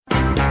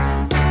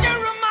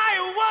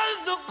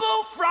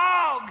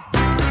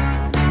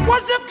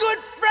was a good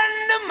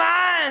friend of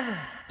mine.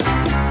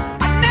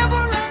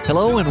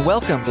 Hello and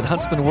welcome to the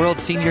Huntsman World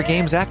Senior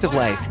Games Active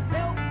Life.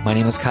 My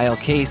name is Kyle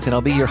Case, and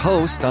I'll be your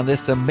host on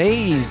this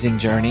amazing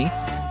journey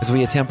as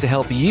we attempt to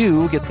help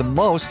you get the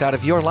most out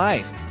of your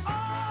life.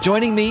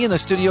 Joining me in the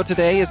studio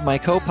today is my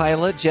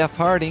co-pilot, Jeff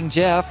Harding.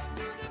 Jeff,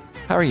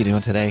 how are you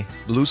doing today?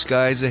 Blue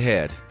skies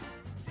ahead.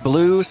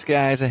 Blue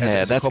skies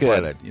ahead. That's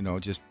co-pilot, good. You know,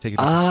 just take it.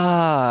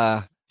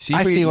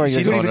 I see where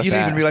you're going with that. You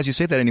don't even realize you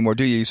say that anymore,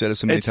 do you? You said it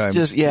so many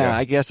times. Yeah,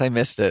 I guess I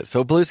missed it.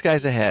 So blue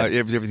skies ahead.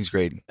 Everything's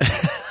great.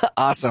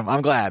 Awesome.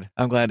 I'm glad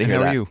to hear that.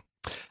 How are you?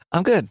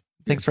 I'm good.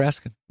 Thanks for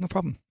asking. No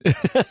problem.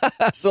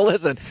 So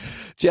listen,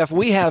 Jeff,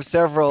 we have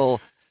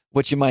several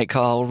what you might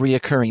call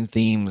reoccurring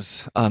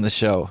themes on the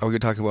show. Are we going to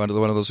talk about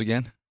one of those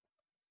again?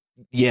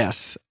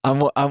 Yes.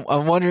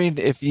 I'm wondering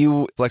if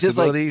you...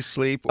 Flexibility,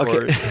 sleep, or...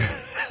 Okay.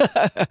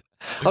 I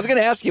was going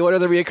to ask you what are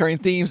the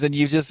reoccurring themes, and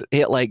you just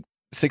hit like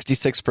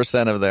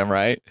 66% of them,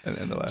 right?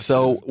 And the last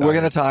so we're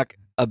going to talk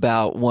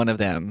about one of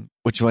them.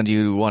 Which one do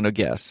you want to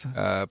guess?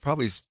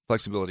 Probably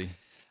flexibility.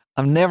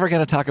 I'm never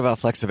going to talk about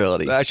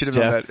flexibility. I should have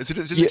known that. As soon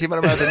as it came out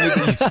of my mouth, I knew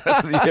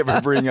that you ever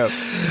bring up.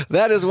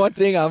 That is one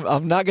thing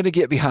I'm not going to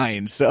get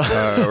behind. So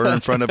or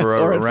in front of or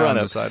around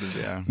the side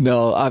of, yeah.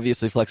 No,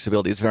 obviously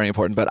flexibility is very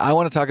important, but I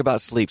want to talk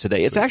about sleep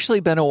today. It's actually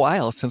been a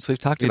while since we've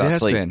talked about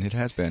sleep. It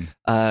has been.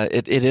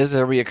 It is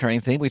a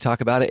reoccurring thing. We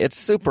talk about it. It's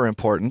super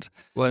important.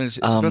 Well, and it's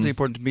especially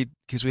important to me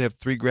because we have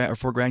 4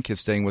 grandkids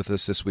staying with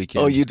us this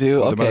weekend. Oh, you do?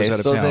 The Okay, mother's out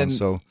of so town, then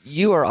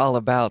you are all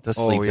about the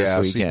sleep this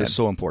weekend. Sleep is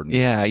so important.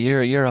 Yeah,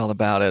 you're all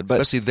about it. But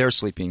especially they're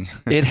sleeping.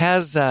 it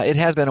has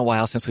been a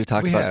while since we've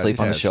talked about sleep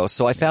on the show.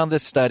 So I found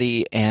this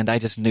study, and I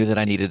just knew that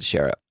I needed to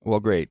share it. Well,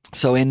 great.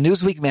 So in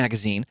Newsweek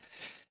magazine,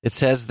 it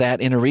says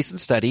that in a recent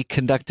study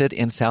conducted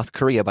in South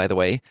Korea, by the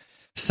way,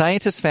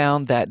 scientists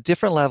found that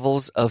different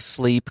levels of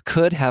sleep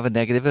could have a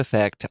negative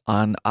effect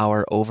on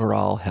our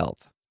overall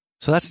health.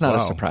 So that's not a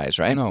surprise,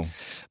 right? No.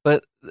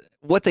 But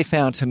what they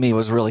found to me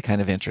was really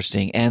kind of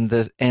interesting, and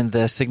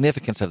the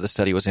significance of the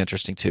study was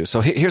interesting too.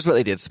 So here's what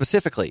they did.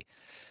 Specifically,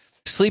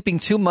 sleeping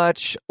too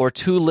much or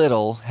too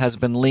little has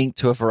been linked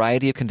to a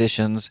variety of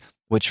conditions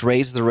which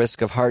raise the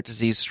risk of heart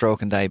disease,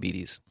 stroke, and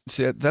diabetes.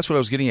 See, that's what I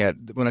was getting at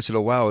when I said,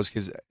 oh, wow, is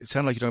because it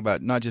sounded like you're talking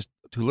about not just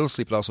too little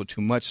sleep, but also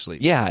too much sleep.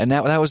 Yeah, and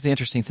that was the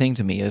interesting thing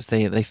to me is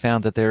they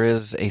found that there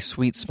is a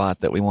sweet spot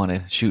that we want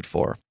to shoot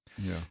for.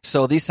 Yeah.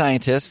 So these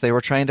scientists, they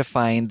were trying to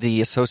find the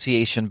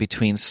association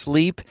between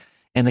sleep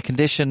and a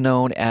condition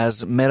known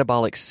as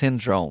metabolic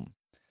syndrome.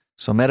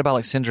 So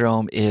metabolic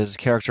syndrome is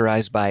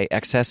characterized by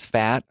excess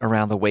fat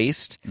around the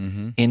waist,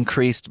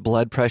 increased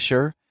blood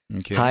pressure,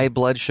 high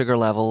blood sugar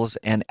levels,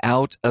 and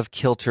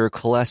out-of-kilter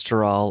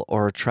cholesterol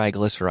or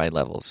triglyceride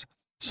levels.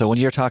 So when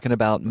you're talking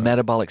about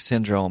metabolic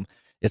syndrome,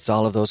 it's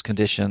all of those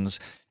conditions,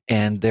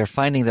 and they're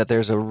finding that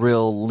there's a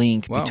real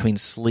link between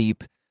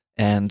sleep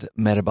and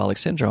metabolic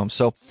syndrome.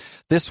 So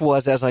this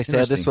was, as I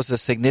said, this was a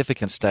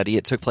significant study.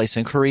 It took place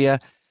in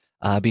Korea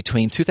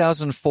between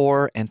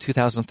 2004 and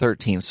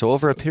 2013, so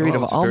over a period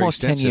of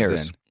almost 10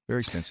 years. Then.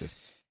 Very expensive.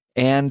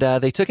 And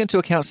they took into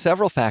account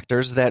several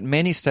factors that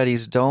many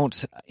studies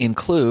don't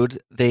include.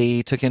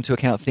 They took into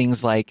account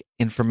things like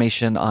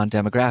information on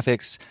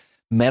demographics,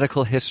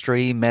 medical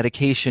history,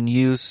 medication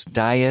use,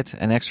 diet,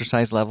 and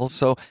exercise levels.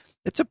 So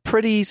it's a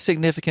pretty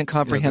significant,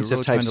 comprehensive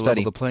really type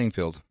study. Level the playing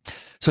field.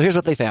 So here's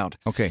what they found.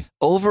 Okay.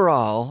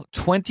 Overall,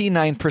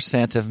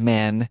 29% of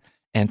men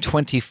and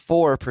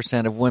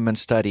 24% of women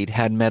studied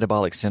had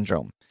metabolic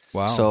syndrome.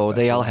 Wow. So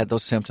they all had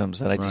those symptoms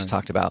that I just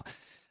talked about.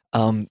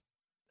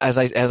 As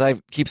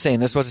I keep saying,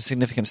 this was a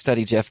significant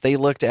study, Jeff. They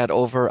looked at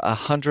over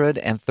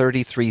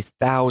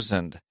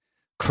 133,000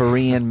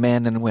 Korean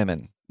men and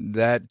women.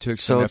 That took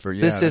some effort.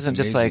 Yeah, this isn't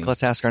just like,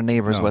 let's ask our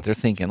neighbors what they're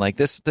thinking. Like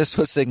this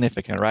was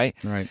significant, right?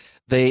 Right.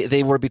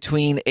 They were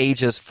between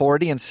ages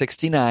 40 and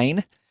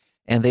 69,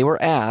 and they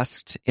were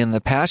asked in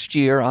the past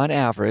year, on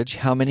average,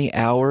 how many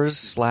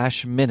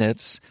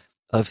hours/minutes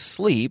of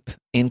sleep,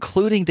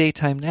 including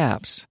daytime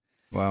naps,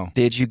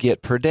 did you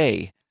get per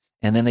day?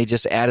 And then they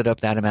just added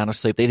up that amount of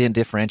sleep. They didn't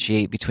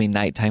differentiate between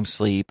nighttime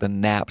sleep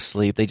and nap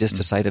sleep. They just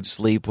decided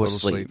sleep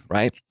was sleep,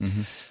 right?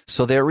 Mm-hmm.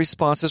 So their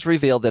responses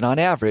revealed that on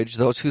average,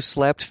 those who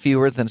slept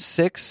fewer than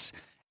 6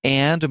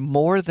 and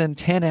more than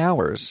 10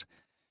 hours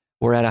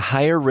were at a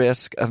higher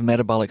risk of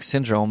metabolic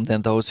syndrome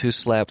than those who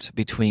slept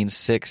between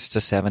 6 to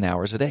 7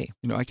 hours a day.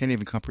 You know, I can't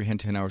even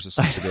comprehend 10 hours of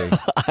sleep a day.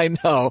 I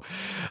know.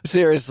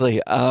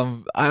 Seriously.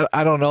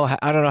 I don't know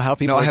how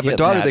people I have a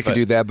daughter that can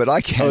do that, but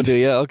I can't. Oh, do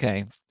you?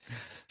 Okay.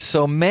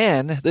 So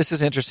men, this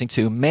is interesting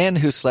too, men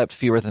who slept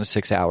fewer than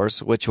 6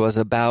 hours, which was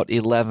about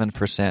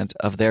 11%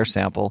 of their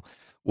sample,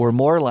 were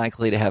more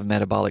likely to have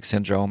metabolic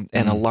syndrome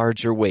and a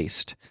larger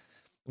waist.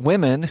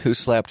 Women who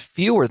slept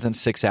fewer than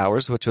 6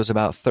 hours, which was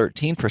about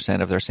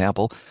 13% of their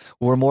sample,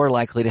 were more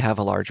likely to have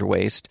a larger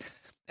waist.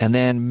 And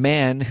then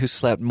men who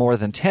slept more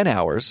than 10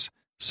 hours,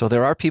 so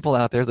there are people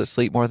out there that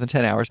sleep more than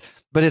 10 hours,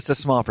 but it's a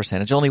small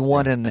percentage. Only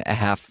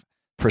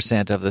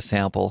 1.5% of the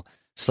sample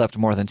slept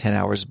more than 10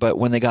 hours. But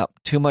when they got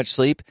too much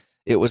sleep,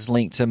 it was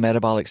linked to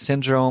metabolic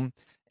syndrome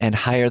and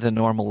higher than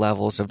normal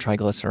levels of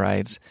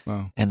triglycerides.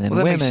 Wow. And then Well,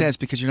 that women, makes sense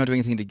because you're not doing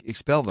anything to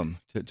expel them,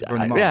 to burn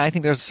them off. yeah, I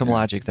think there's some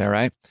logic there,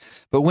 right?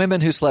 But women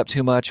who slept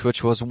too much,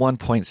 which was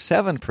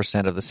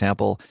 1.7% of the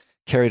sample,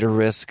 carried a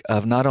risk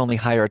of not only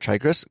higher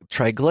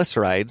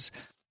triglycerides,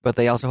 but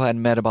they also had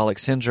metabolic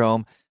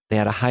syndrome. They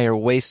had a higher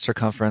waist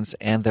circumference,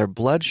 and their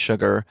blood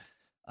sugar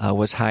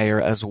was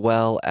higher, as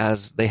well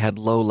as they had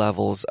low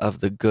levels of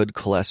the good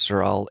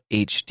cholesterol,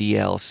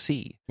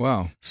 HDL-C.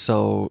 Wow.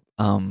 So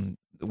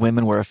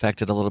women were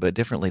affected a little bit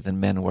differently than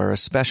men were,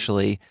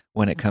 especially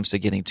when it comes to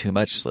getting too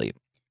much sleep.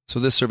 So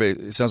this survey,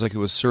 it sounds like it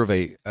was a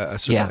survey,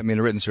 Yeah. I mean,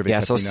 a written survey.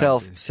 Yeah, so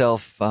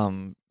self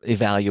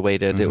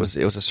evaluated. Mhm.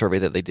 It was a survey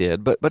that they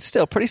did, but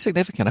still pretty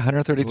significant.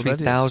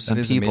 133,000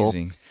 that is people.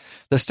 amazing.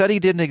 The study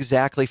didn't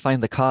exactly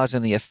find the cause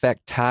and the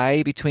effect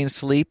tie between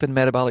sleep and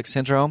metabolic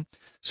syndrome,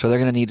 so they're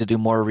going to need to do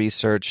more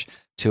research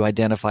to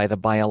identify the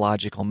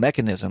biological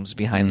mechanisms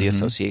behind the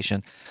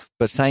association.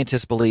 But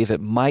scientists believe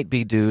it might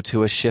be due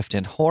to a shift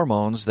in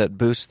hormones that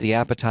boost the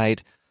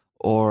appetite,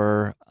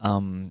 or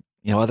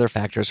other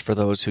factors for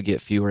those who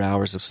get fewer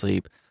hours of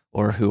sleep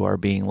or who are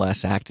being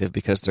less active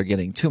because they're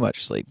getting too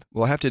much sleep.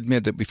 Well, I have to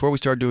admit that before we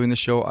started doing the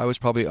show, I was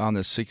probably on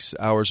the 6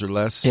 hours or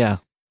less. Yeah.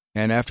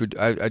 And after,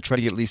 I try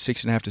to get at least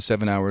 6.5 to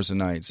 7 hours a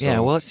night. So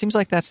Yeah, well, it seems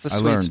like that's the I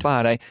sweet learned.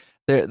 spot.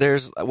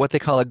 There's what they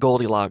call a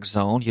Goldilocks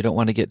zone. You don't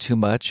want to get too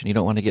much and you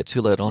don't want to get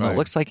too little. And Right. it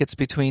looks like it's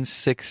between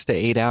 6 to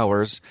 8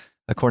 hours,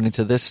 according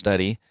to this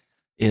study,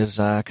 is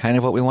kind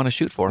of what we want to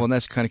shoot for. Well, and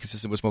that's kind of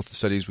consistent with most of the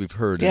studies we've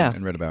heard Yeah.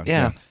 and read about.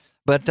 Yeah.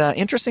 But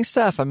interesting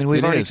stuff. I mean,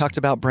 we've It already is. talked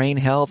about brain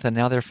health, and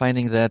now they're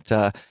finding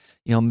that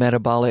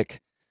metabolic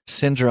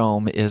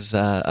syndrome is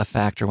a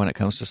factor when it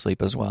comes to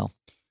sleep as well.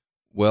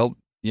 Well,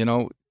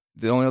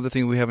 the only other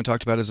thing we haven't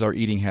talked about is our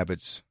eating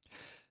habits.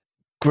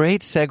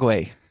 Great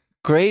segue.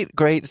 Great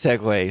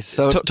segue.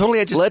 So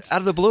Totally, out let's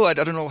of the blue, I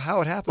don't know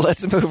how it happened.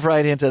 Let's move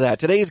right into that.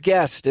 Today's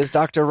guest is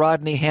Dr.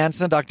 Rodney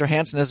Hansen. Dr.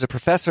 Hansen is a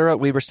professor at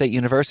Weber State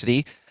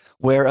University,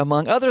 where,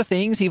 among other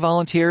things, he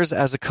volunteers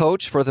as a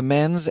coach for the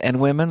men's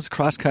and women's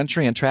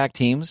cross-country and track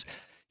teams.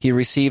 He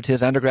received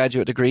his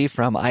undergraduate degree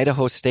from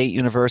Idaho State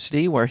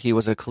University, where he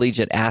was a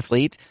collegiate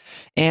athlete,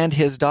 and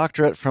his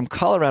doctorate from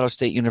Colorado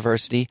State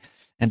University.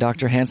 And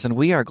Dr. Hansen,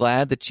 we are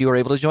glad that you are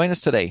able to join us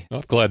today.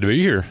 Well, glad to be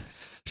here.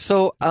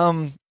 So,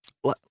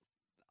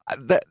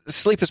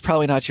 sleep is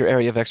probably not your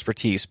area of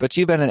expertise, but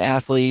you've been an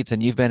athlete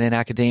and you've been in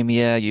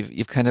academia.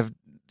 You've kind of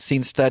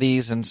seen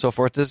studies and so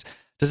forth. Does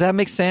that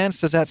make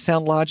sense? Does that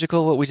sound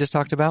logical, what we just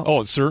talked about?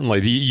 Oh, certainly.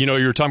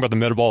 You're talking about the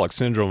metabolic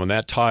syndrome, and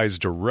that ties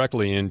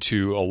directly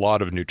into a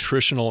lot of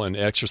nutritional and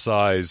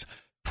exercise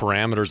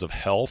parameters of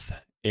health.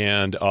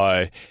 And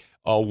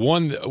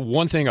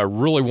one thing I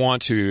really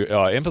want to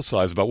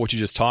emphasize about what you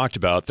just talked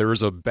about, there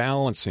is a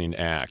balancing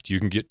act. You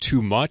can get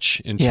too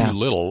much and too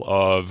little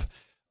of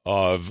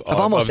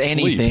almost sleep.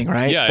 anything,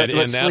 right? Yeah, and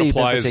that sleep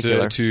applies in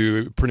particular.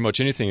 to pretty much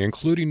anything,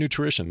 including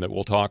nutrition that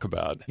we'll talk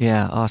about.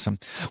 Yeah, awesome.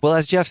 Well,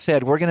 as Jeff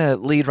said, we're going to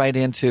lead right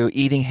into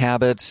eating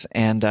habits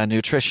and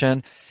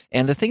nutrition.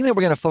 And the thing that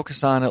we're going to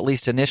focus on, at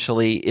least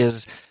initially,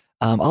 is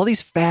all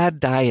these fad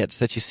diets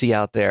that you see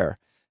out there.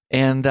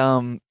 And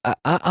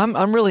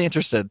I'm really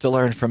interested to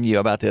learn from you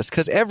about this,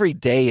 because every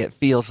day it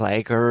feels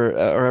like, or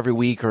every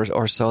week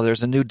or so,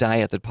 there's a new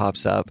diet that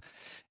pops up.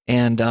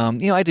 And,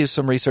 I do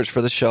some research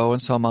for the show,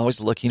 and so I'm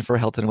always looking for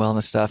health and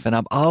wellness stuff. And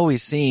I'm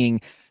always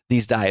seeing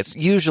these diets,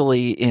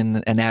 usually in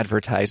an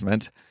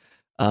advertisement,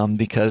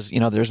 because,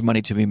 there's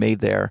money to be made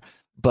there.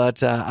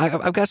 But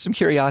I've got some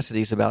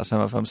curiosities about some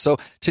of them. So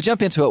to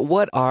jump into it,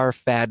 what are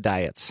fad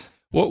diets?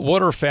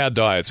 What are fad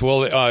diets?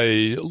 Well,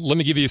 let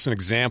me give you some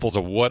examples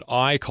of what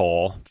I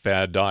call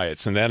fad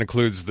diets, and that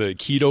includes the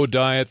keto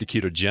diet, the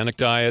ketogenic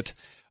diet,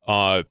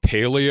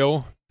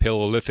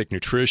 Paleolithic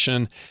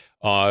nutrition,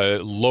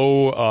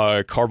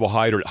 low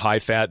carbohydrate, high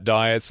fat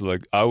diets.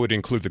 Like I would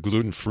include the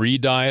gluten-free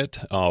diet,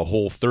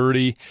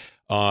 Whole30.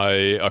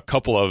 A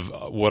couple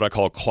of what I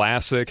call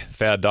classic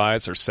fad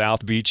diets are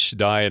South Beach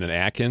diet and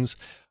Atkins.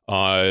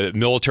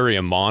 Military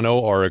and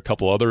Mono are a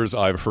couple others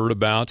I've heard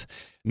about.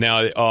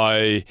 Now,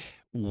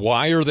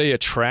 why are they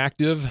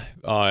attractive?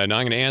 And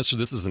I'm going to answer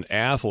this as an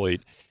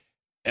athlete.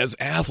 As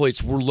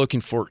athletes, we're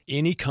looking for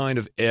any kind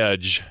of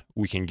edge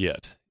we can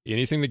get.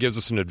 Anything that gives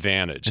us an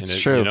advantage.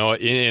 It's true.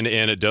 And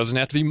it doesn't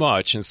have to be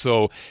much. And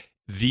so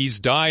these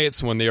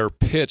diets, when they are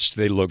pitched,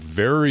 they look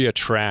very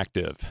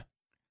attractive.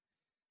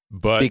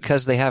 But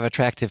because they have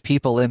attractive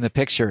people in the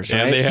pictures,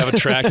 right? And they have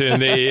attractive,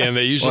 and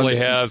they usually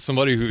have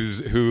somebody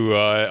who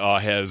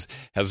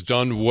has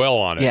done well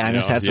on it. Yeah, and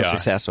has had some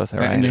success with it,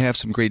 right? And they have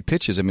some great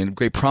pitches. I mean,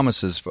 great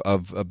promises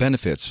of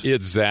benefits.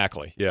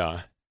 Exactly.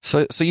 Yeah.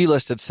 So you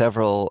listed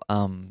several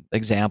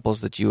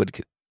examples that you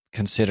would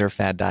consider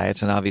fad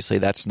diets, and obviously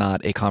that's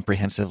not a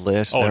comprehensive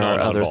list. There are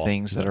other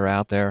things that are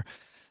out there.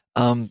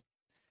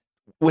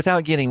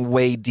 Without getting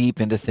way deep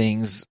into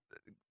things,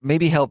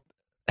 maybe help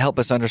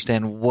us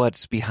understand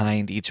what's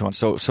behind each one.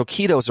 So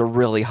keto is a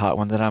really hot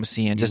one that I'm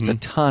seeing just a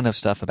ton of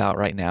stuff about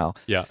right now.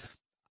 Yeah.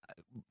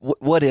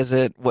 what is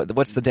it?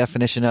 What's the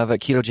definition of it?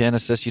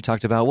 Ketogenesis you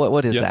talked about.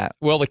 What is that?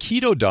 Well, the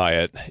keto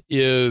diet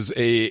is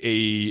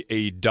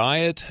a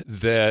diet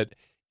that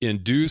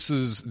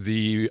induces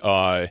the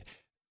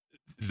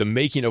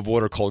making of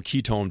what are called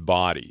ketone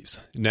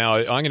bodies. Now,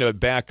 I'm going to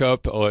back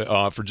up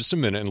for just a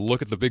minute and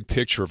look at the big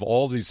picture of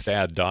all these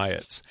fad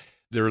diets.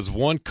 There is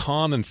one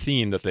common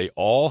theme that they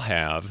all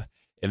have,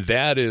 and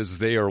that is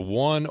they are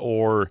one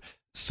or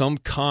some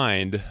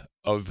kind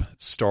of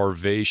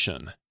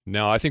starvation.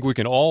 Now, I think we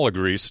can all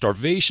agree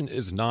starvation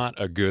is not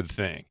a good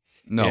thing.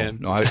 No,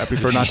 I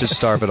prefer not to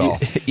starve at all.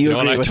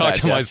 When I talk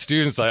to my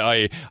students,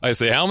 I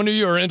say, how many of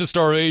you are into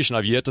starvation?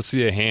 I've yet to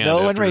see a hand.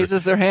 No one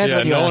raises their hand.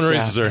 Yeah, no one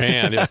raises their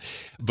hand. Yeah.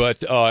 But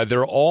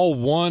they're all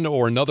one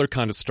or another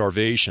kind of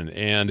starvation.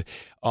 And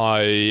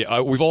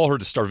we've all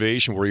heard of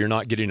starvation where you're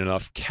not getting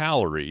enough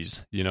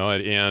calories,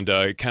 and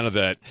kind of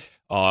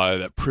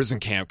that prison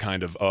camp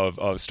kind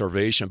of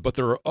starvation. But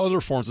there are other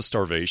forms of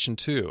starvation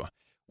too,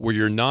 where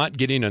you're not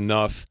getting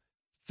enough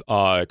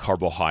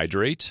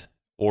carbohydrate,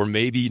 or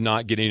maybe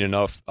not getting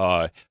enough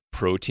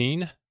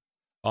protein,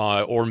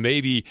 or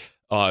maybe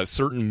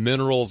certain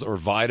minerals or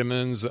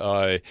vitamins.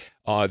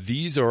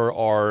 These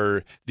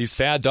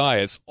fad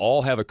diets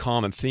all have a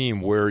common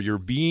theme where you're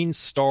being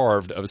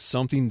starved of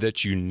something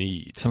that you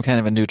need. Some kind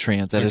of a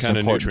nutrient that is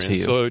important to you.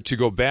 So to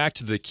go back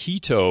to the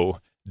keto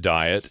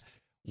diet,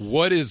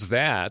 what is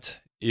that?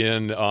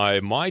 In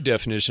my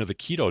definition of the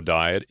keto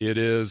diet, it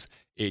is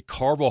a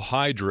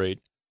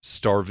carbohydrate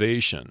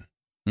starvation.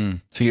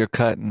 So you're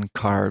cutting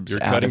carbs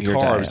out of your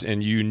diet.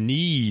 And you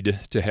need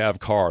to have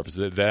carbs.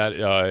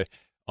 That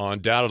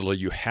undoubtedly,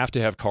 you have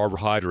to have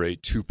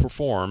carbohydrate to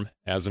perform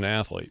as an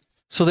athlete.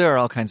 So there are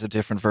all kinds of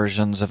different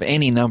versions of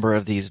any number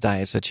of these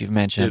diets that you've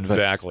mentioned.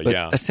 Exactly,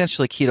 but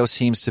essentially, keto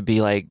seems to be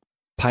like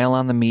pile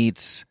on the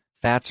meats,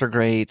 fats are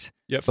great,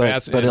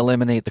 but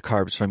eliminate the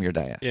carbs from your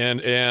diet.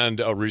 And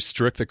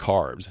restrict the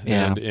carbs.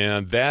 Yeah.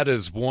 And that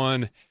is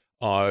one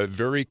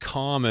very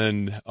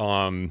common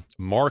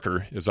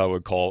marker, as I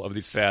would call, of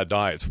these fad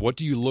diets. What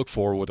do you look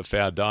for with a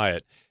fad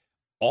diet?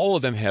 All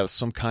of them have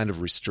some kind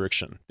of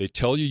restriction. They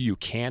tell you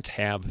can't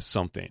have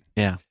something.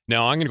 Yeah.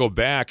 Now, I'm going to go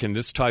back, and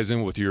this ties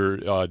in with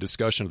your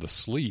discussion of the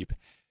sleep.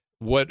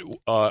 What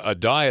a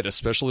diet,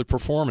 especially a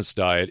performance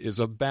diet, is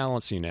a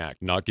balancing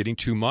act, not getting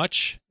too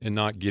much and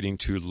not getting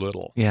too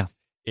little. Yeah.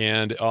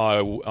 And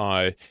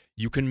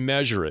you can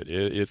measure it.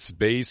 It's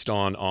based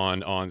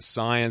on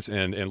science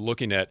and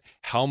looking at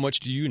how much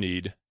do you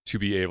need to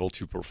be able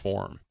to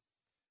perform.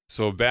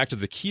 So back to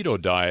the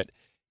keto diet,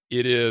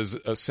 it is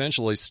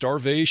essentially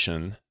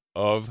starvation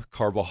of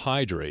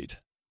carbohydrate.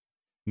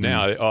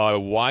 Now,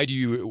 why do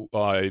you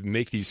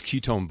make these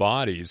ketone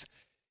bodies?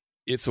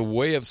 It's a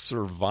way of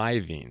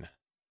surviving,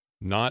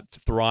 not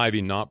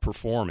thriving, not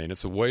performing.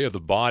 It's a way of the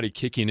body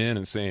kicking in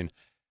and saying,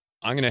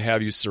 I'm going to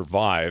have you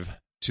survive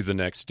to the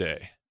next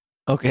day.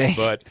 Okay.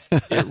 But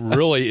it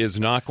really is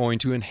not going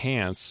to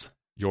enhance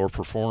your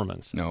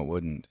performance. No, it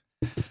wouldn't.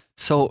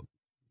 So,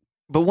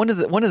 but one of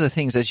the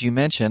things, as you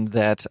mentioned,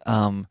 that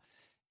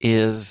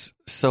is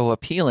so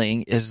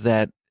appealing is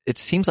that it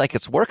seems like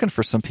it's working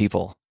for some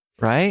people,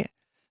 right?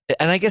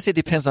 And I guess it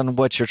depends on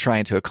what you're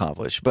trying to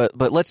accomplish. But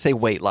let's say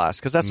weight loss,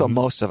 because that's what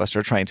most of us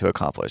are trying to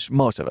accomplish.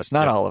 Most of us,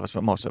 not all of us,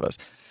 but most of us.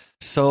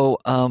 So,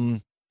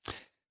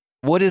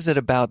 what is it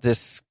about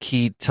this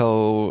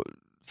keto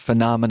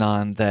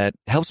phenomenon that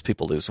helps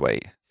people lose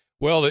weight?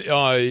 Well,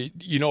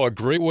 a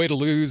great way to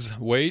lose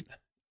weight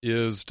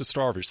is to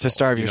starve yourself. To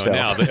starve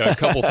yourself. Now, a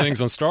couple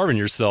things on starving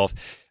yourself.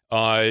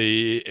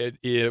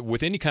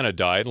 With any kind of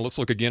diet, and let's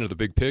look again at the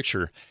big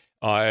picture,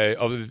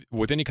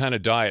 with any kind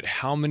of diet,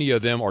 how many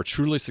of them are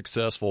truly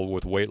successful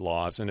with weight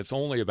loss? And it's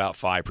only about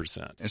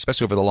 5%.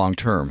 Especially over the long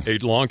term.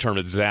 Long term,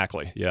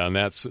 exactly. Yeah, and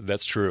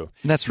that's true.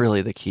 That's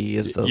really the key,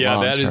 is the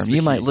long that term. Is the you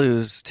key. might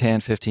lose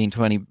 10, 15,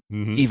 20,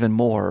 even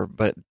more,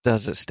 but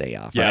does it stay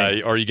off? Yeah,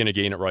 right? Are you going to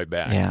gain it right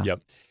back? Yeah.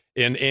 Yep.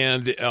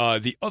 And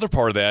the other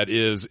part of that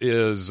is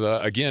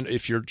again,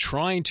 if you're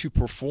trying to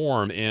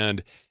perform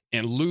and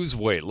lose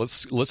weight,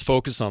 let's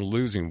focus on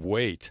losing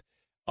weight.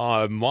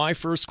 My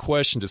first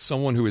question to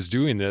someone who is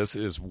doing this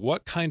is,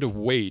 what kind of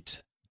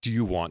weight do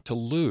you want to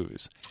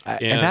lose?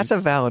 And that's a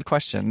valid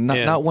question,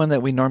 not one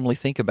that we normally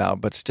think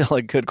about, but still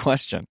a good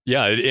question.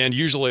 Yeah, and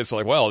usually it's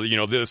like, well,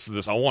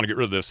 this I want to get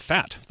rid of this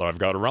fat that I've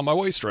got around my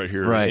waist right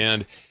here.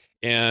 Right.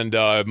 And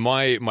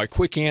my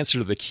quick answer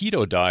to the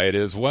keto diet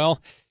is,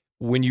 well,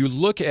 when you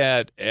look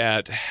at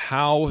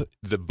how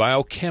the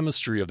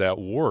biochemistry of that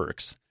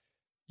works,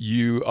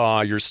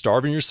 you're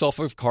starving yourself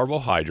of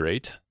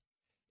carbohydrate,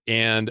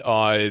 and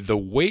the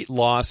weight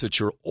loss that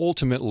you're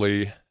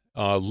ultimately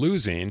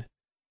losing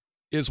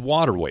is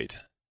water weight,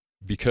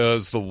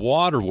 because the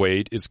water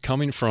weight is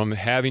coming from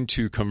having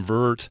to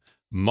convert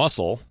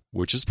muscle,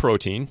 which is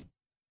protein,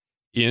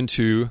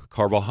 into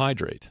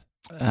carbohydrate.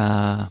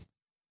 Now,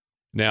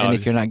 and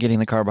if you're not getting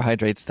the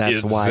carbohydrates,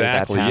 that's why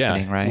that's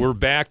happening, right? We're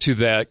back to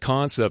that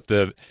concept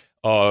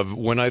of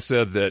when I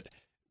said that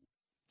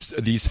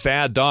these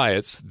fad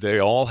diets, they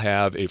all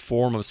have a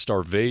form of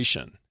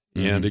starvation.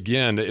 And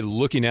again,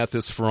 looking at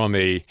this from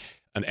a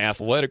an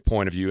athletic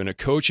point of view and a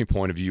coaching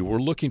point of view, we're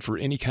looking for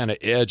any kind of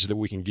edge that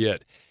we can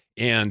get.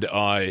 And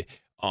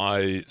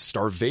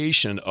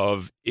starvation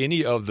of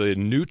any of the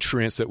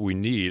nutrients that we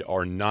need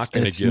are not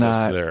going to get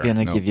us there. It's not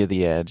going to give you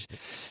the edge.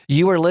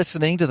 You are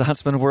listening to the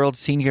Huntsman World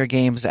Senior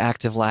Games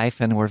Active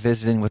Life, and we're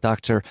visiting with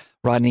Dr.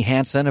 Rodney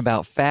Hanson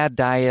about fad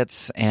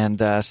diets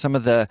and some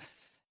of the,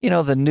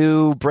 the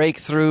new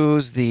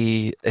breakthroughs,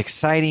 the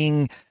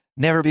exciting,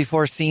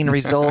 never-before-seen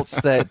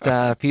results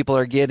that people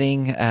are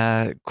getting,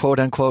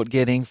 quote-unquote,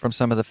 getting from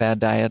some of the fad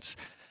diets.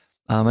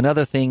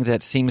 Another thing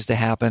that seems to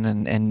happen,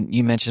 and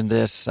you mentioned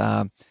this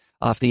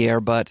off the air,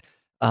 but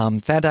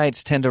fad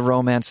diets tend to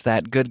romance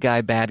that good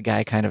guy, bad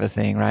guy kind of a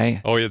thing, right?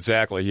 Oh,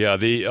 exactly. Yeah,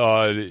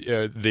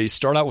 they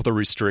start out with a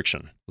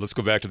restriction. Let's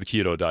go back to the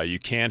keto diet. You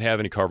can't have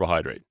any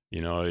carbohydrate.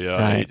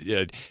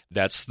 Right.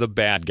 That's the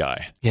bad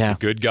guy. Yeah. The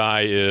good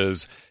guy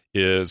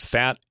is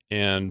fat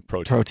and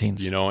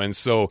proteins. And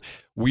so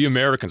we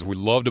Americans, we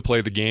love to play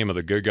the game of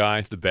the good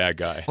guy, the bad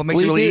guy. Well, it makes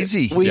it really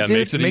easy.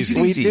 Makes it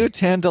easy. We do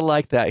tend to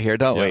like that here,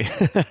 don't we?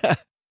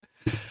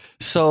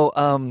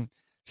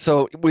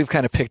 So we've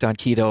kind of picked on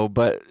keto,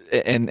 but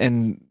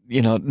and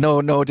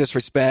no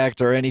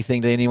disrespect or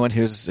anything to anyone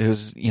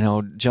who's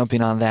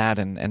jumping on that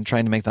and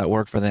trying to make that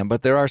work for them.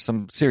 But there are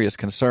some serious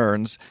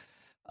concerns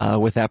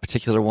with that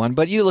particular one.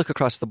 But you look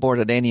across the board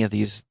at any of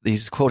these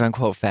quote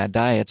unquote fad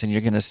diets, and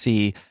you're going to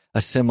see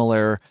a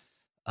similar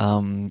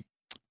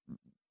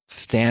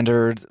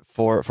standard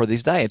for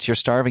these diets. You're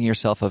starving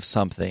yourself of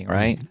something,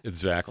 right?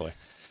 Exactly.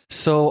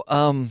 So,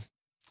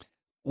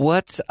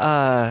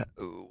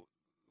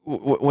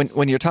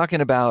 when you're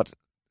talking about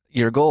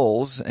your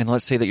goals, and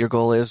let's say that your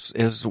goal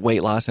is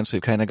weight loss, since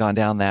we've kind of gone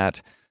down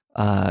that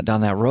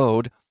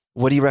road,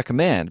 what do you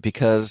recommend?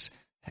 Because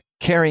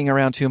carrying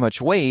around too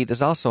much weight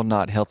is also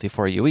not healthy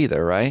for you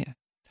either, right?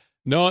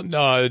 No,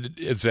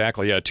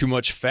 exactly. Yeah, too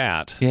much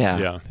fat.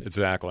 Yeah,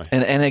 exactly.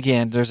 And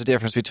again, there's a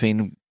difference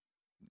between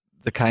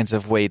the kinds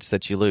of weights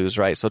that you lose,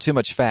 right? So too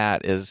much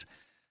fat is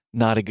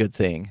not a good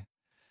thing.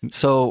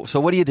 So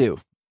what do you do?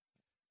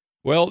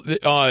 Well,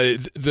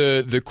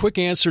 the quick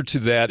answer to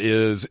that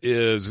is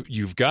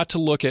you've got to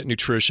look at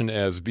nutrition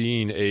as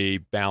being a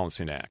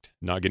balancing act,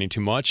 not getting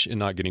too much and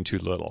not getting too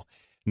little.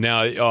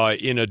 Now,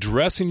 in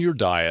addressing your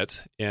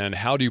diet and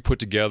how do you put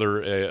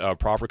together a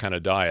proper kind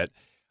of diet,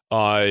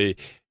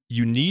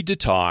 you need to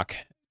talk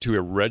to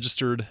a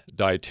registered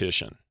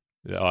dietitian,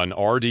 an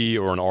RD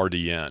or an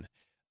RDN.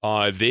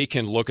 They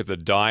can look at the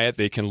diet.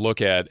 They can look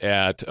at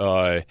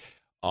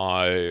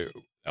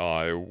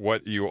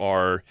what you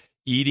are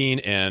eating,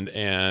 and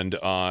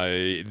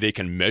they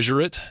can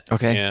measure it.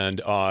 Okay.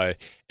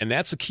 And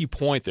that's a key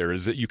point there,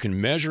 is that you can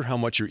measure how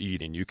much you're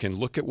eating. You can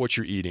look at what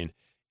you're eating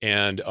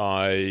and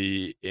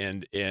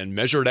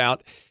measure it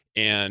out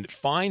and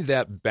find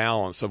that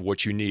balance of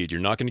what you need. You're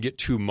not going to get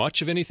too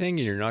much of anything,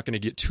 and you're not going to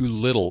get too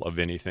little of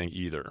anything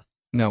either.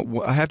 Now,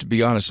 I have to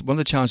be honest. One of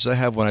the challenges I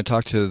have when I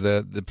talk to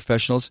the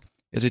professionals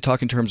is they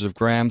talk in terms of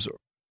grams.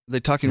 They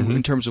talk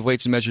in terms of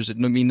weights and measures that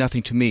mean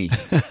nothing to me.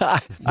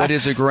 What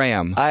is a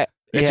gram?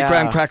 It's a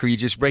graham cracker. You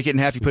just break it in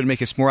half, you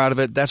make a s'more out of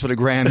it. That's what a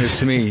gram is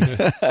to me.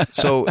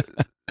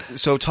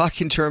 So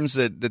talk in terms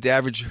that the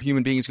average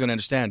human being is going to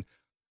understand.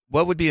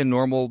 What would be a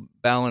normal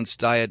balanced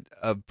diet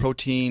of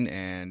protein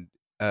and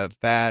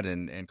fat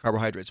and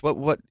carbohydrates?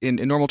 What in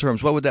normal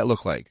terms, what would that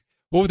look like?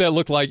 What would that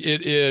look like?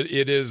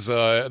 It is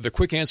the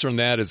quick answer on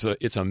that is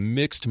it's a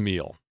mixed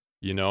meal,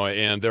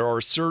 and there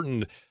are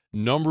certain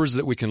numbers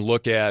that we can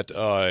look at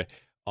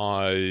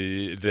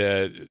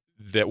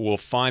that will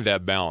find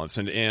that balance.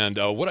 And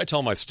what I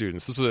tell my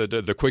students, this is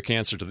the quick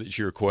answer to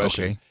your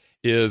question,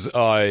 is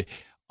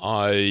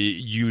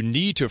you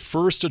need to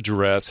first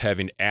address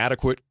having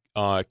adequate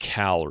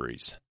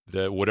calories.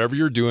 That whatever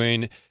you're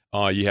doing,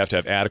 you have to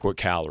have adequate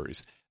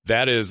calories.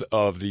 That is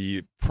of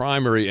the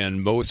primary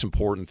and most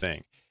important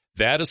thing.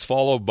 That is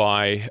followed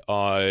by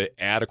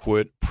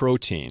adequate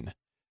protein.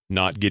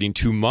 Not getting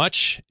too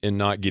much and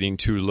not getting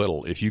too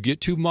little. If you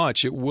get too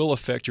much, it will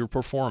affect your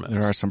performance.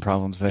 There are some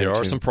problems there. There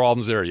are some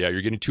problems there. Yeah,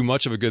 you're getting too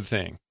much of a good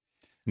thing.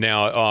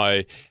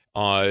 Now,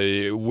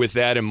 with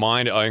that in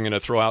mind, I'm going to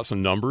throw out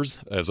some numbers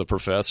as a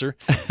professor.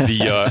 Cool.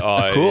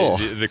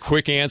 The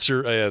quick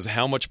answer is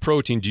how much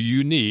protein do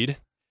you need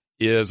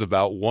is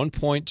about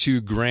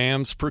 1.2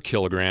 grams per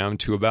kilogram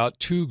to about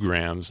 2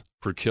 grams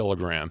per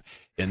kilogram.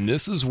 And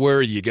this is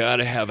where you got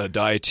to have a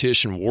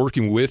dietitian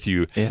working with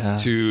you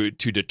to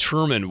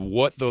determine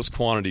what those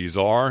quantities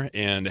are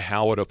and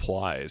how it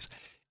applies.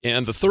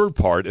 And the third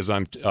part, as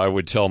I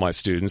would tell my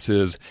students,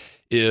 is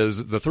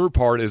the third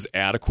part is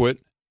adequate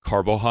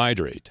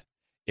carbohydrate.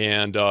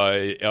 And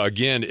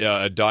again,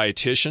 a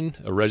dietitian,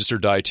 a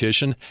registered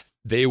dietitian,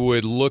 they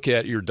would look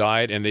at your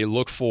diet and they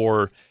look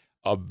for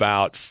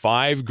about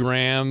 5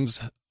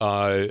 grams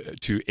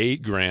to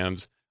 8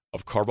 grams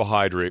of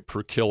carbohydrate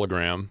per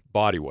kilogram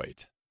body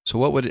weight. So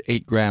what would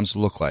 8 grams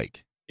look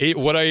like?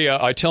 What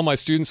I tell my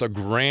students, a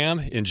gram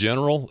in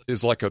general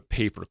is like a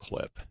paper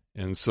clip.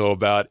 And so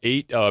about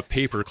 8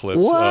 paper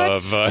clips what?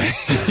 of,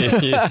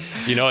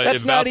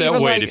 that's about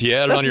that weight if you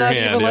had it on your hand.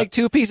 That's not even like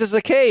 2 pieces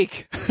of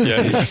cake.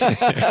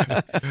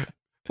 Yeah.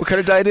 What kind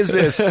of diet is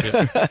this?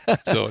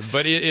 So,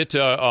 but it's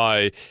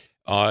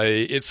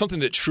something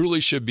that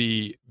truly should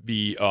be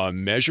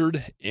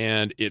measured,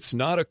 and it's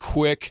not a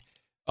quick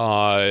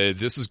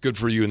this is good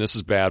for you and this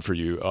is bad for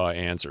you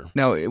answer.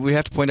 Now, we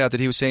have to point out that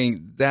he was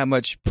saying that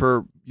much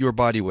per your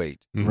body weight.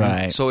 Mm-hmm.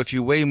 Right. So if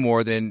you weigh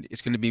more, then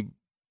it's going to be,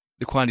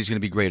 the quantity is going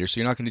to be greater. So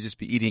you're not going to just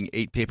be eating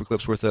 8 paper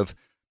clips worth of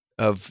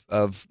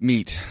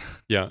meat.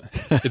 Yeah,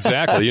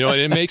 exactly. And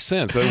it makes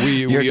sense.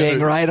 You're dang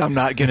right. I'm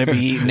not going to be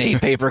eating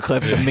 8 paper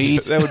clips of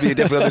meat. That would be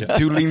definitely the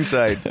too lean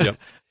side. Yep.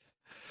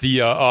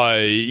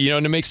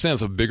 And it makes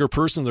sense. A bigger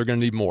person, they're going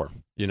to need more.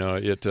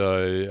 Compared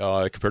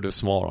to a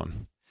smaller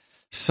one.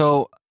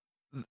 So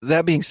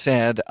that being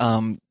said,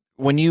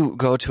 when you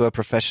go to a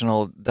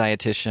professional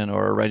dietitian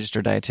or a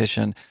registered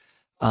dietitian,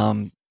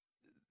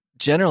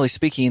 generally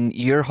speaking,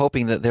 you're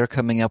hoping that they're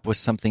coming up with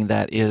something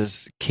that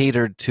is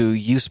catered to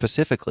you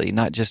specifically,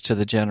 not just to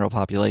the general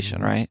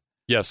population, right?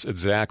 Yes,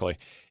 exactly.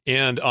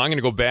 And I'm going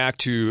to go back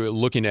to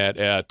looking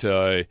at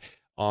the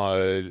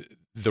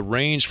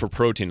range for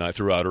protein I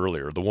threw out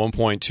earlier, the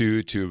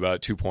 1.2 to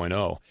about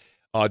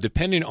 2.0.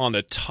 Depending on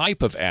the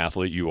type of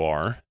athlete you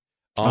are,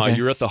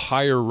 you're at the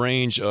higher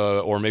range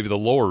or maybe the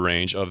lower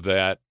range of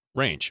that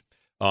range.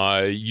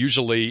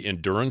 Usually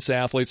endurance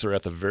athletes are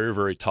at the very,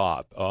 very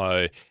top.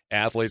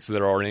 Athletes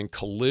that are in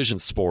collision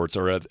sports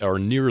are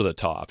near the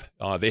top.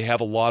 They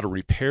have a lot of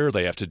repair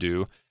they have to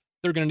do.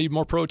 They're going to need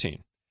more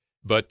protein.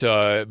 But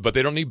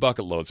they don't need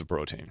bucket loads of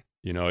protein.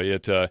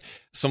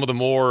 Some of the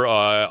more,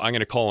 I'm going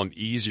to call them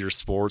easier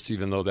sports,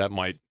 even though that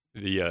might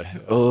you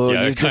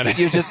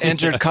just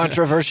entered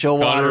controversial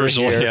water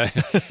here.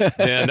 Yeah.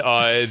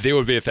 And they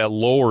would be at that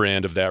lower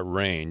end of that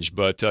range.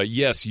 But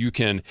yes, you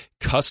can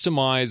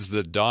customize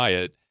the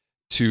diet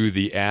to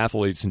the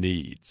athlete's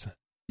needs.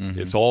 Mm-hmm.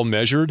 It's all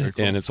measured,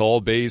 cool. And it's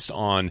all based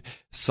on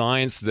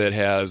science that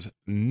has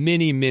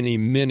many, many,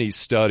 many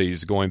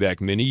studies going back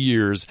many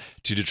years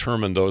to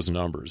determine those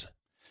numbers.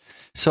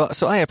 So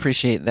I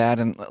appreciate that.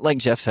 And like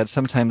Jeff said,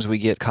 sometimes we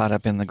get caught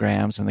up in the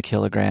grams and the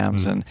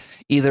kilograms, and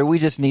either we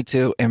just need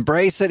to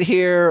embrace it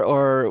here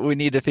or we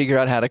need to figure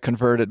out how to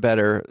convert it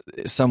better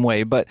some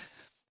way. But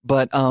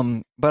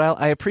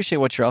I appreciate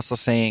what you're also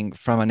saying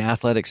from an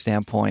athletic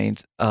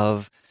standpoint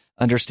of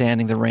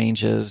understanding the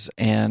ranges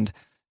and,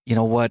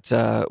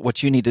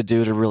 what you need to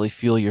do to really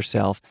fuel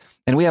yourself.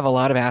 And we have a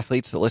lot of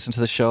athletes that listen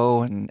to the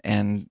show, and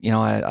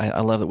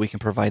I love that we can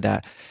provide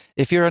that.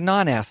 If you're a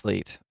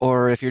non-athlete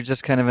or if you're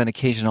just kind of an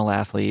occasional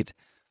athlete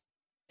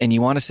and you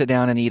want to sit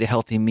down and eat a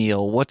healthy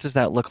meal, what does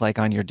that look like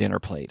on your dinner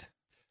plate?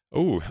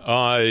 Oh,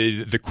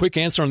 the quick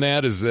answer on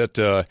that is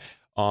that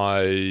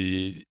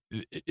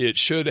it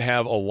should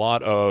have a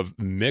lot of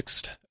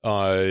mixed,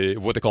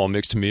 what they call a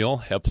mixed meal,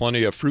 have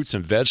plenty of fruits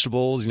and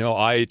vegetables.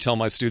 I tell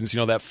my students,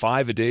 that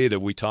 5 a day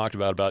that we talked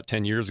about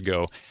 10 years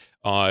ago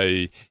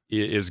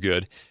is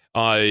good.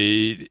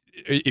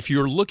 If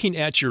you're looking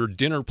at your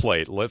dinner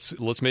plate,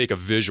 let's make a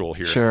visual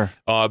here. Sure.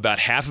 About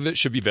half of it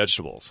should be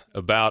vegetables.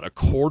 About a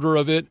quarter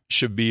of it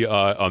should be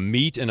a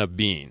meat and a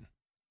bean,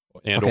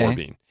 or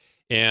bean.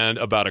 And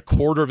about a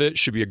quarter of it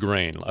should be a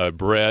grain,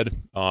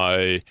 bread,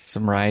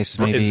 some rice,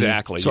 maybe.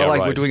 Exactly. So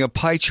rice. We're doing a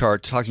pie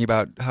chart talking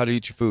about how to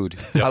eat your food.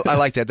 I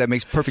like that. That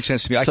makes perfect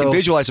sense to me. I can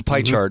visualize a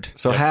pie chart.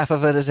 So half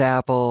of it is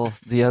apple,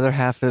 the other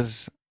half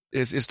is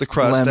the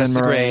crust. Lemon That's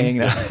meringue.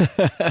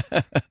 the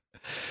grain.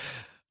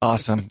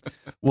 Awesome.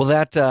 Well,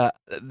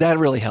 that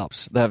really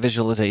helps, that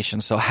visualization.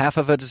 So half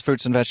of it is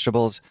fruits and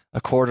vegetables, a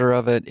quarter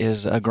of it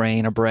is a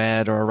grain, a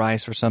bread, or a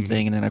rice or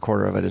something, and then a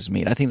quarter of it is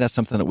meat. I think that's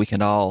something that we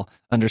can all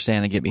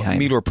understand and get behind.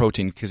 Meat or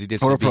protein, because he did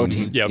say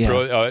protein.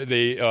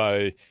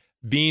 Yeah.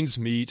 Beans,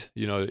 meat,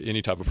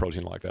 any type of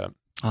protein like that.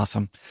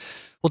 Awesome.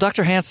 Well,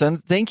 Dr.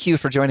 Hansen, thank you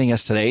for joining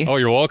us today. Oh,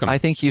 you're welcome. I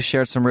think you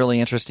shared some really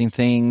interesting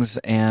things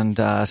and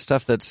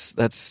stuff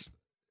that's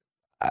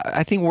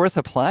I think worth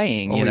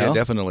applying. Yeah,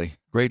 definitely.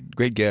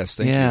 Great guest.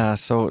 Thank you. Yeah,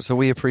 so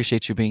we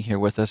appreciate you being here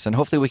with us, and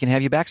hopefully we can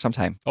have you back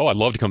sometime. Oh, I'd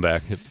love to come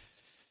back.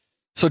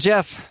 So,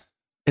 Jeff,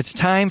 it's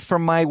time for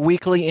my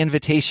weekly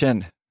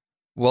invitation.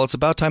 Well, it's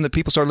about time that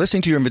people start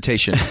listening to your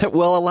invitation.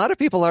 Well, a lot of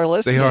people are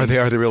listening.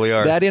 They really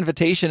are. That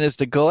invitation is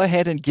to go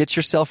ahead and get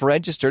yourself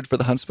registered for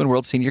the Huntsman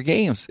World Senior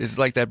Games. It's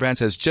like that brand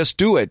says, just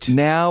do it.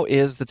 Now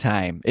is the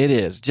time. It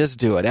is. Just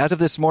do it. As of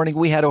this morning,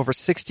 we had over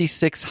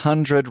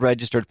 6,600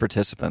 registered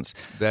participants,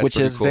 which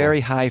is cool.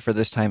 Very high for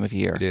this time of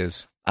year. It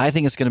is. I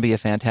think it's going to be a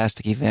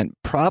fantastic event,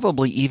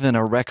 probably even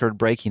a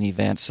record-breaking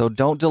event. So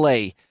don't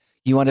delay.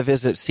 You want to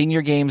visit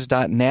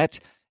seniorgames.net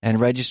and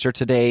register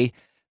today.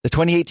 The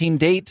 2018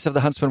 dates of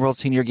the Huntsman World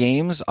Senior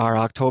Games are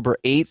October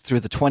 8th through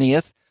the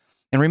 20th.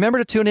 And remember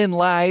to tune in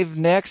live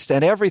next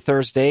and every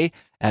Thursday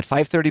at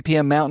 5:30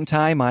 p.m. Mountain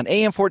Time on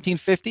AM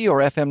 1450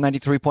 or FM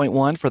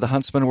 93.1 for the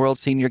Huntsman World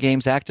Senior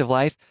Games Active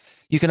Life.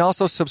 You can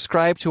also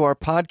subscribe to our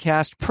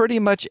podcast pretty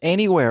much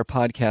anywhere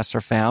podcasts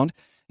are found,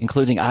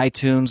 including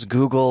iTunes,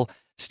 Google,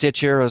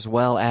 Stitcher, as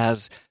well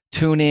as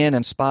TuneIn,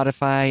 and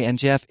Spotify. And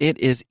Jeff, it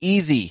is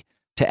easy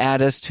to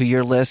add us to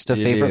your list of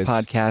favorite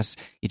podcasts.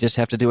 You just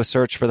have to do a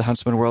search for the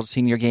Huntsman World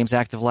Senior Games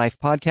Active Life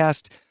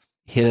podcast.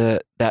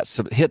 Hit that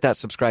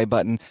subscribe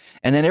button,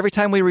 and then every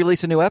time we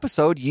release a new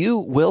episode, you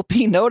will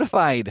be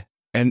notified.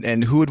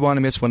 And who would want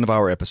to miss one of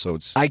our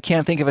episodes? I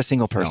can't think of a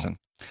single person.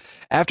 No.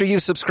 After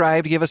you've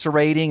subscribed, give us a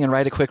rating and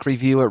write a quick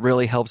review. It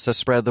really helps us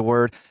spread the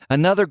word.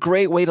 Another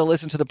great way to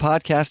listen to the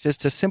podcast is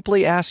to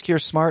simply ask your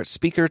smart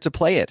speaker to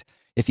play it.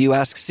 If you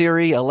ask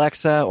Siri,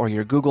 Alexa, or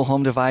your Google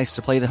Home device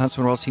to play the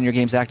Huntsman World Senior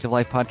Games Active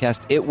Life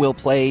podcast, it will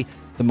play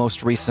the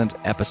most recent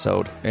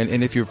episode.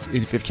 And if you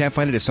can't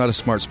find it, it's not a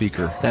smart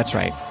speaker. That's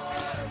right.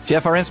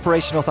 Jeff, our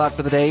inspirational thought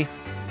for the day: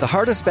 the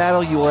hardest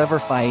battle you will ever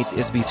fight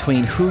is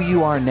between who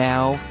you are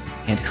now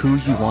and who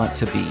you want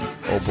to be.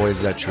 Oh boy,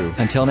 is that true.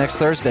 Until next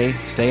Thursday,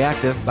 stay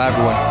active. Bye,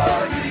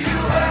 everyone.